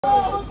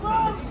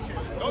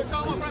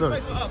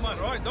answer.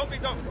 Don't be.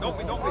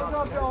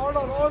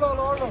 Hold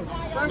on.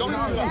 Don't be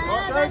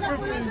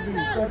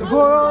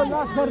Go on,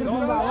 let's go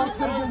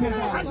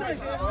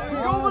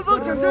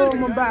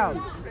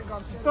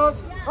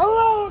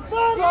Allah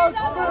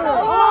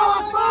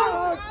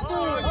Akbar!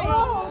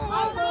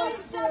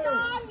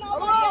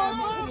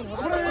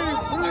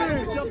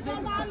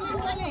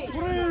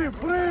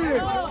 Free!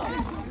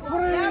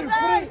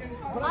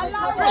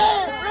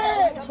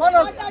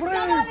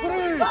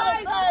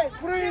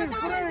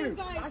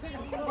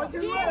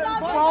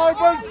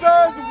 Bible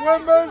says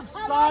women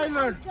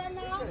silent.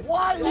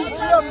 Why is she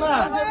a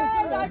man?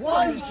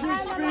 Why is she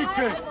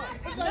speaking?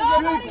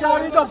 She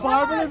carried the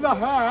Bible in the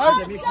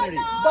hand,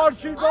 but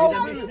she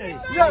don't.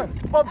 Yeah,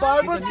 but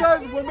Bible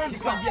says women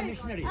silent.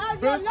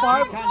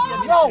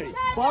 No,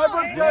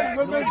 Bible says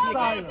women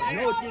silent.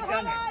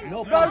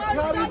 They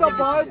carry the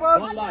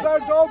Bible. They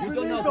don't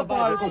believe the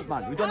Bible.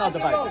 Usman, we don't know the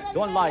Bible.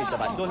 Don't lie about the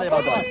Bible. Don't lie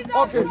about the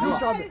Bible. Okay, you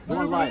tell me. Do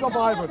you believe the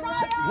Bible?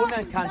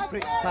 Women can be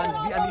a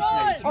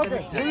missionary.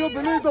 Okay, do you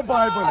believe the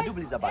Bible? I do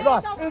believe the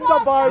Bible. In the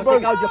Bible,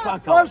 Take out your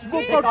Quran. first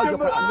book Take of out your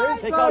Quran.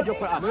 Timothy. Take out your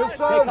Quran.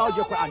 Take out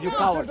your Quran. You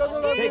coward.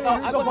 Take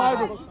out the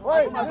Bible.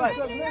 Wait, listen.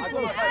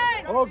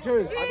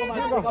 Okay. Take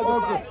out your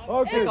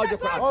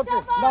Quran.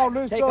 Okay, now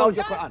listen. Take out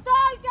your Quran.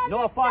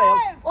 No file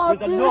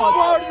with a note.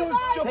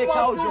 Take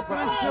out your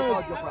Quran. Take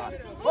out your Quran.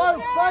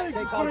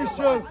 Fake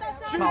Christian.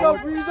 She's a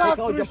visa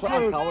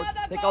Christian.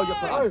 Take out your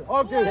Quran.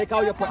 Okay. Take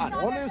out your Quran.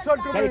 Listen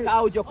to me. Take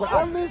out your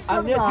Quran. Unless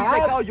you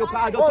take out your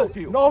Quran, I don't talk to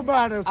you. No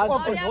manners.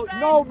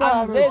 No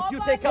manners. Unless you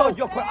take out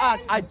your Quran,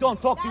 I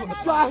don't talk to you.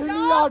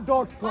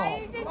 Jahiliya.com.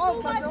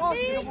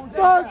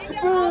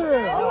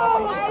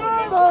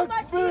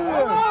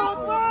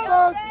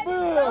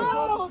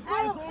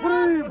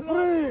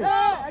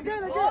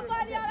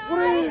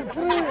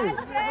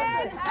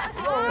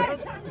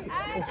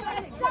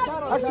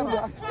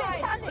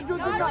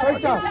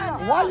 Shaitan,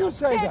 why you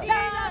say that?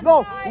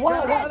 No, who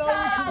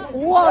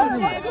are you?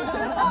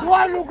 Do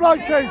I look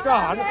like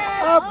Shaitan?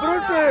 I'm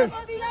British.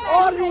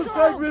 Or you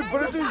say we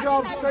British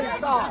are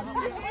Shaitan?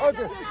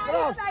 Okay,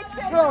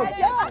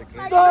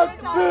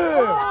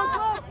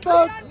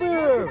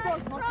 Takbir.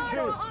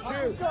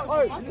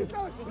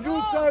 You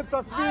said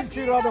Takbir,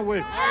 she ran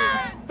away.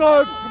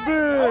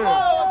 Takbir.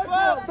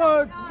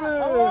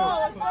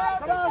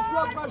 Can I ask you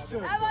a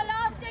question?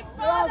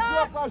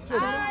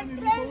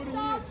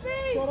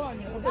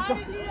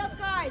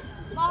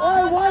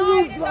 Why you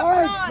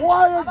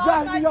quiet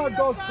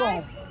Jahiliya.com?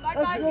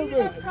 Excuse me.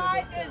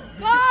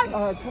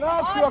 Can I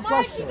ask you a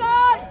question?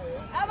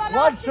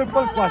 One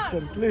simple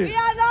question, please.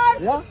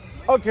 Yeah?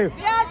 Okay.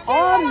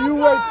 Are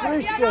you a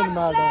Christian,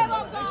 madam?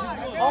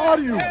 Are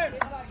you?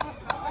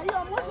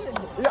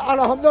 Yeah,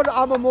 Alhamdulillah,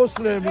 I'm a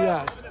Muslim,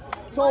 yes.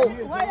 So,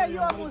 why are you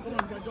a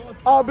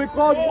Muslim?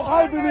 Because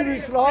I believe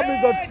Islam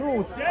is the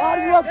truth. Are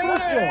you a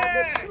Christian?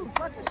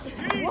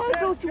 Why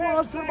don't you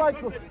answer my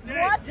question?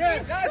 What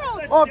is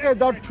truth? Okay,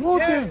 the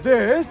truth is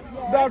this,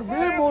 that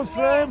we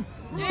Muslims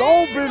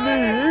don't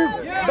believe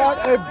that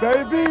a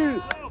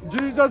baby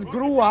Jesus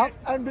grew up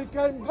and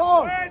became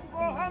God.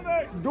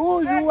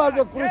 Do you as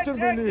a Christian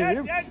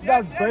believe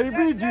that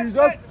baby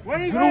Jesus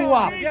grew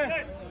up?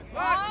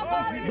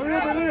 Do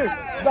you believe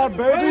that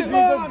baby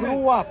Jesus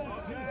grew up?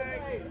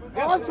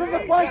 Answer the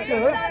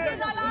question.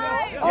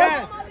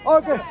 Yes.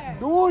 Okay.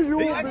 Do you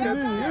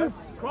believe?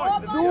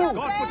 God put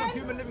a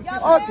human living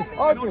creature in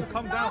order to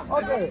come down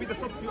and be the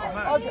substitute of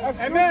man.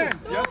 Amen.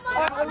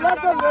 Let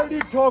the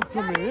lady talk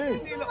to me.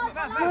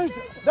 Please,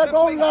 they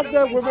don't let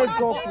the women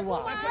talk to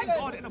us.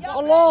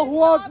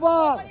 Allahu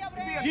Akbar.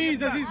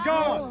 Jesus is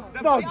God.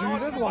 No,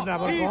 Jesus was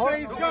never God.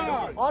 He's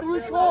God. Are you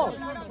sure?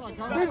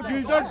 Did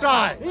Jesus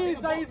die?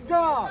 He's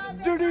God.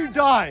 Did he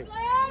die?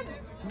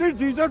 Did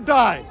Jesus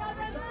die?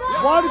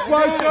 One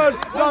question,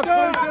 the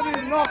question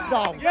is knocked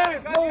down.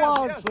 Yes. No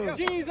answer.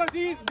 Jesus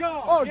is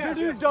God. Oh, did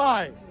he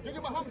die?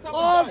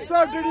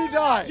 Answer, did he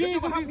die?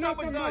 Jesus is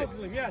not a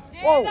Muslim, yes.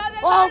 Oh,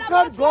 how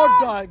can God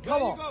die?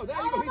 Come on.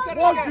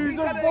 Was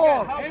Jesus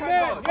born?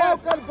 Amen. How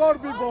can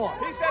God be born?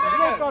 He said it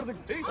again. Look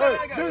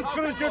at this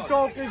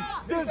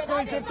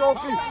Christian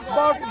talking,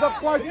 but the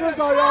questions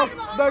I ask,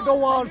 they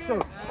don't answer.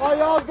 I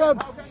ask them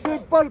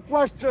simple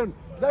question,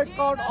 they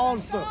can't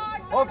answer.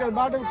 Okay,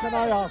 madam, can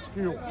I ask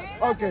you?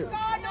 Okay,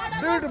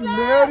 did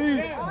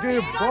Mary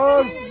give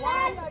birth?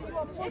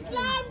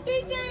 Islam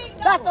teaching.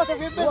 That's not a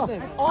business.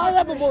 I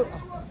am a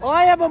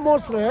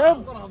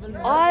Muslim.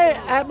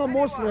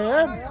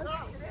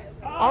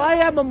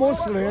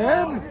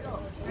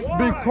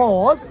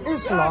 Because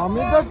Islam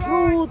is the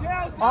truth.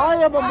 I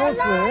am a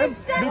Muslim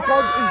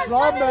because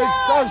Islam makes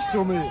sense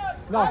to me.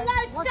 Now,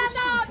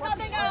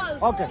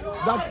 okay,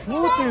 the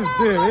truth is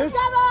this,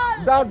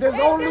 that there's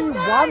only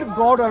one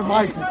God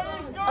Almighty.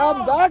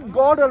 And that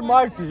God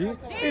Almighty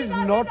is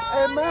not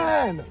a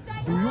man.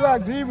 Do you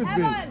agree with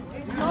me?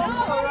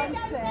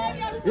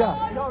 Yeah.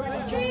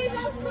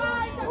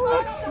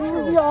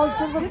 Excuse me,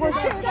 answer the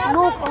question.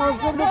 Look,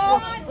 answer the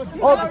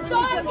question. Okay.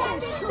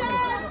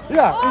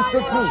 Yeah, it's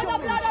the truth.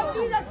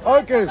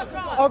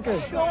 Okay.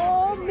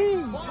 Show me.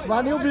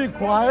 when you be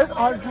quiet,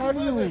 I'll tell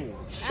you.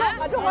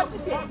 I don't want to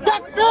hear.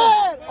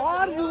 Takbir!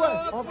 Are you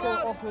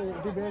okay,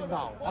 debate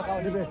now.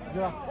 Debate.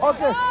 Yeah.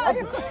 Okay. Are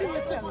you cursing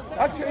yourself?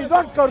 Actually, he's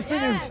not cursing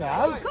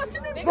himself.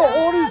 Cursing himself. So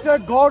only say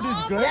God is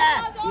great.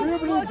 Do you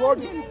believe God?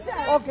 Cursing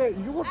himself. Okay,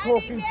 you were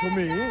talking to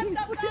me. He's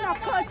putting a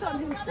curse on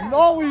himself.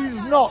 No,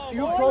 he's not.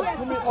 You talk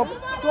to me.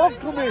 Talk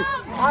to me.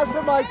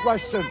 Answer my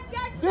question.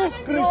 This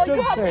Christian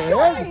you have to said.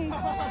 show me.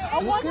 I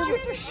want you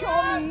to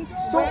show me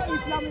where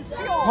Islam is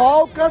pure.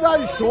 How can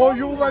I show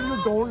you when you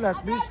don't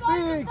let me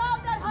speak?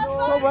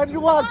 So when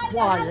you are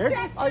quiet,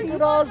 I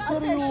can answer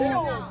you.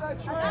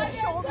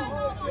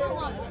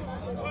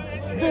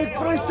 The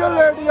Christian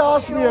lady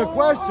asked me a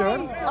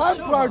question. I'm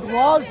trying to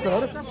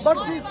answer,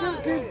 but she still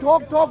keep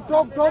talk.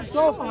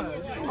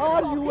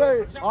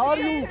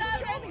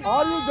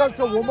 Are you just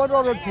a woman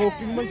or a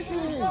talking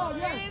machine?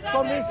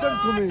 So listen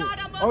to me.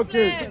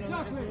 Okay.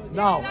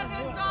 Now,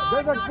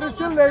 there's a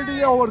Christian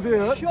lady over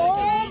there.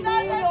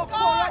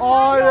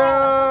 I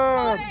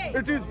am.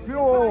 It is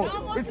pure.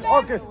 It's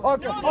okay.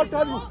 I'll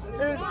tell you.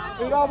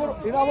 In our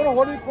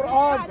Holy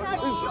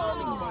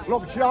Quran,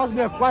 look, she asked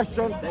me a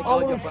question. Take I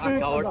out will your speak. Quran,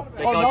 coward.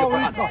 Take out your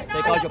Quran.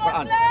 Take out your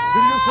Quran.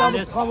 Did you say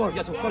I'm covered?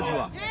 Yes, of course you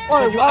are.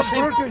 Hey, You I'm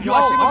ashamed- British. you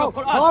ashamed of your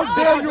Quran. How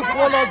dare you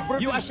call us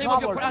British? You ashamed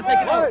of your cowards? Quran.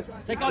 Take it out. Hey,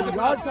 Take out your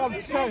that's Quran.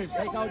 a shame.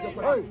 Take out your Hey,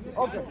 Quran.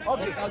 okay.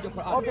 Take out your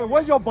Quran. Okay,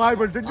 where's your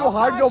Bible? Did you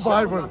hide your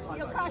Bible?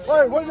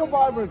 Hey, where's your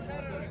Bible?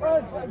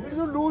 Hey, did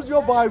you lose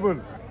your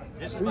Bible?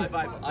 This is my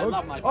Bible. I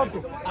love my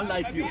Bible.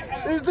 Unlike you.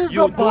 Is this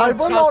You a don't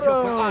Bible trust or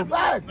your a Quran.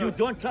 bag? You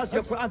don't trust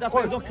your Quran. That's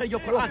why you don't say your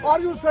Quran. Are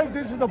you saying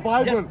this is the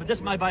Bible? Yes, this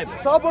is my Bible.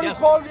 Somebody Yes.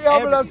 called the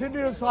ambulance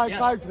Every- in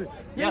psychiatry.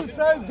 Yes. He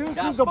said this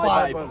That's is the my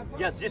Bible.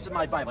 Yes, this is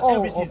my Bible. Oh,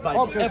 Everything's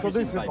Bible. okay, so Everything's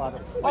this is Bible.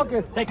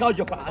 Okay. Take out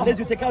your Quran. Unless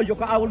you take out your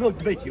Quran, I will not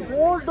debate you.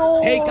 Hold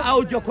on. Take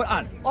out your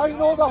Quran. I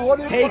know the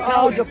Holy Take Quran.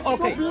 out your So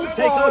okay. be Take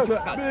out quiet. your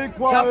Quran. Be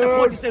quiet. Chapter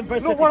 47,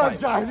 verse Look what a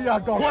 35.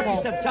 Jahiliyyah.com.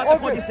 47, chapter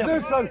 47.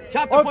 Listen.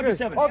 Chapter Okay,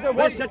 47, okay, verse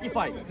what-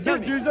 35. Tell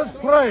Did me. Jesus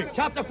pray?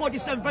 Chapter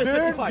 47, verse Did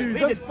 35. Read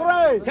Jesus it.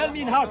 pray? Tell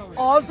me in heart.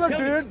 Also Tell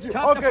me. did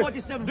Chapter okay.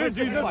 47, Did verse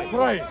Jesus 35.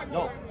 pray?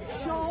 No.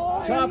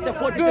 Chapter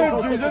 47, Did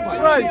verse Jesus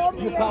 35. pray?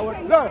 You coward.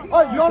 No,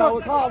 oh, you're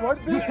coward. a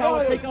coward. Be You coward.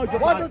 quiet. Take out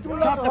your Why Quran. don't you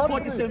let Chapter her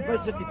 47, speak?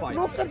 verse 35.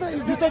 Look at this. Is You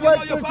this the think way you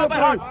know your Christian Quran by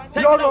heart? pray?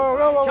 Take No, it no, out.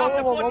 no,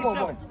 Chapter no.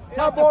 47. Stop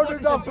Chapter holding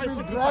it 47, up to verse his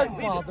 35. Read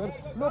it. grandfather.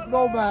 Look,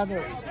 no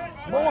manners.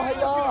 No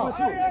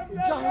haya.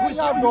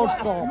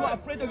 Jahiliyyah.com. You are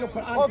afraid of your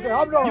Quran. Okay,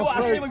 I'm not You are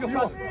afraid. ashamed of your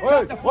Quran. Wait,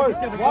 Chapter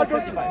 47, why verse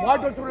don't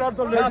 35. you let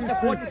the lady Chapter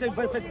speak? 47,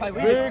 verse 35.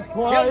 Read Be it.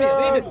 quiet.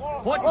 Tell me. Read it.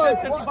 Wait,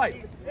 47, 35.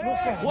 Look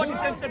at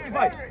 47,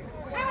 35.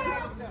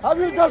 Have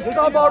you just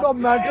come out of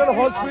mental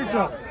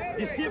hospital?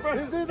 Deceiver,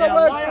 Is this they the are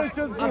way liars,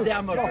 Christians do? and they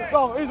are murderers.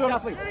 No, isn't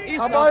Exactly. Am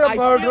Islam, I a steal,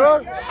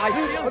 murderer? I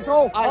steal,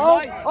 So, I how?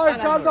 lie, I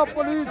and tell I the murder.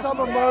 police I'm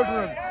a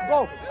murderer.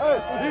 Go.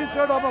 Hey, he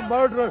said I'm a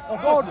murderer.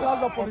 Go tell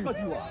the police. course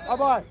you are.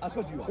 Am I? Of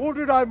course you are. Who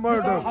did I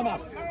murder? Hamas.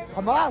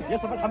 Hamas? You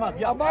support Hamas,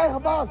 yeah. Am I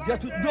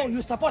Hamas? No,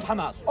 you support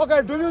Hamas.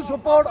 Okay, do you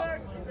support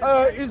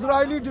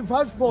Israeli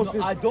Defense Forces?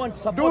 No, I don't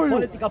Do support you?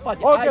 political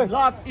party. Okay. I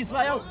love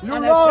Israel You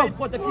and love- I pray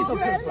for the peace of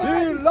Jerusalem.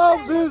 He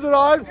loves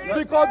Israel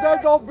because they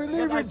don't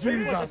believe I in pray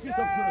for the Jesus. peace of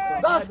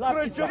Jerusalem. That's I love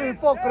Christian Israel.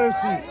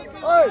 hypocrisy.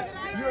 Hey,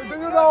 do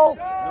you know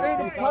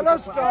in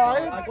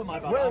Palestine? I put my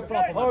Bible. I'm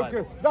proud of my Bible.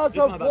 Okay, that's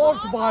This a is my Bible.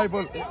 false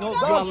Bible. No, That's you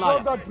are a not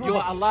liar. the truth. You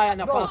are a liar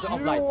and a No, father of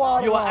you lies.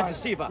 are You are a lying.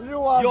 deceiver.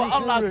 You are Your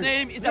Allah's deceiving.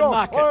 name is No,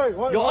 al-Makir.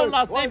 wait, Your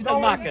Allah's wait, name is no,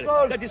 al-Makir,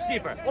 listen. the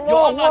deceiver. Your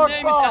Allahu Allah's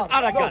name is Akbar.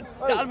 al-Arrogant,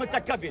 No, the hey.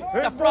 al-Mutakabbir,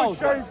 Hey, the no proud.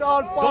 shaitan,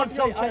 Don't part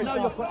say, of I know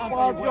your shaitan. Quran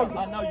Part very well. of-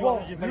 I know your Well,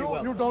 religion very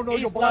well. you don't know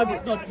your Islam Bible.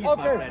 is not peace, my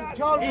Okay, friend.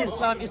 tell me.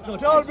 Islam is not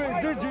Tell peace.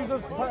 me, did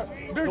Jesus pray?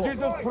 Did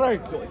Jesus pray?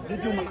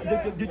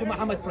 Did you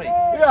Muhammad pray?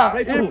 Yeah,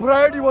 Pray to he who?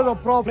 prayed, he was a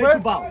prophet. Pray to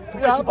Baal.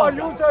 Pray Yeah, to but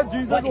Baal. you said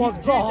Jesus But was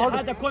he God.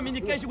 had a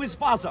communication with his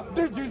father.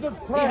 Did Jesus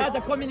He pray? had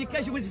a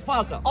communication with his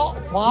father. Oh, He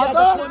had a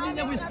Father?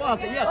 communion with his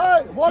father, yes.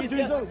 Hey, what He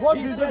Jesus- said- what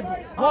he Jesus-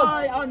 said, what-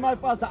 I and my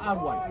father are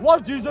one.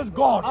 Was Jesus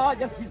God? Ah,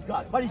 yes, he's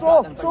God. But he's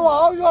So, God. so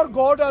how your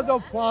God as a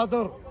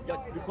father? Yeah,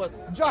 because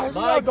Jahiliyyah.com.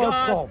 my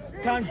God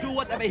can do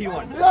whatever he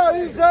wants. Yeah,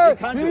 he said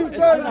can't do he's it.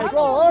 It's unlike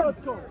God.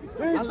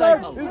 He Unlike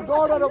said Allah. he's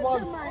God and a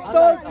father.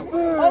 Unlike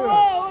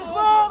Takbir.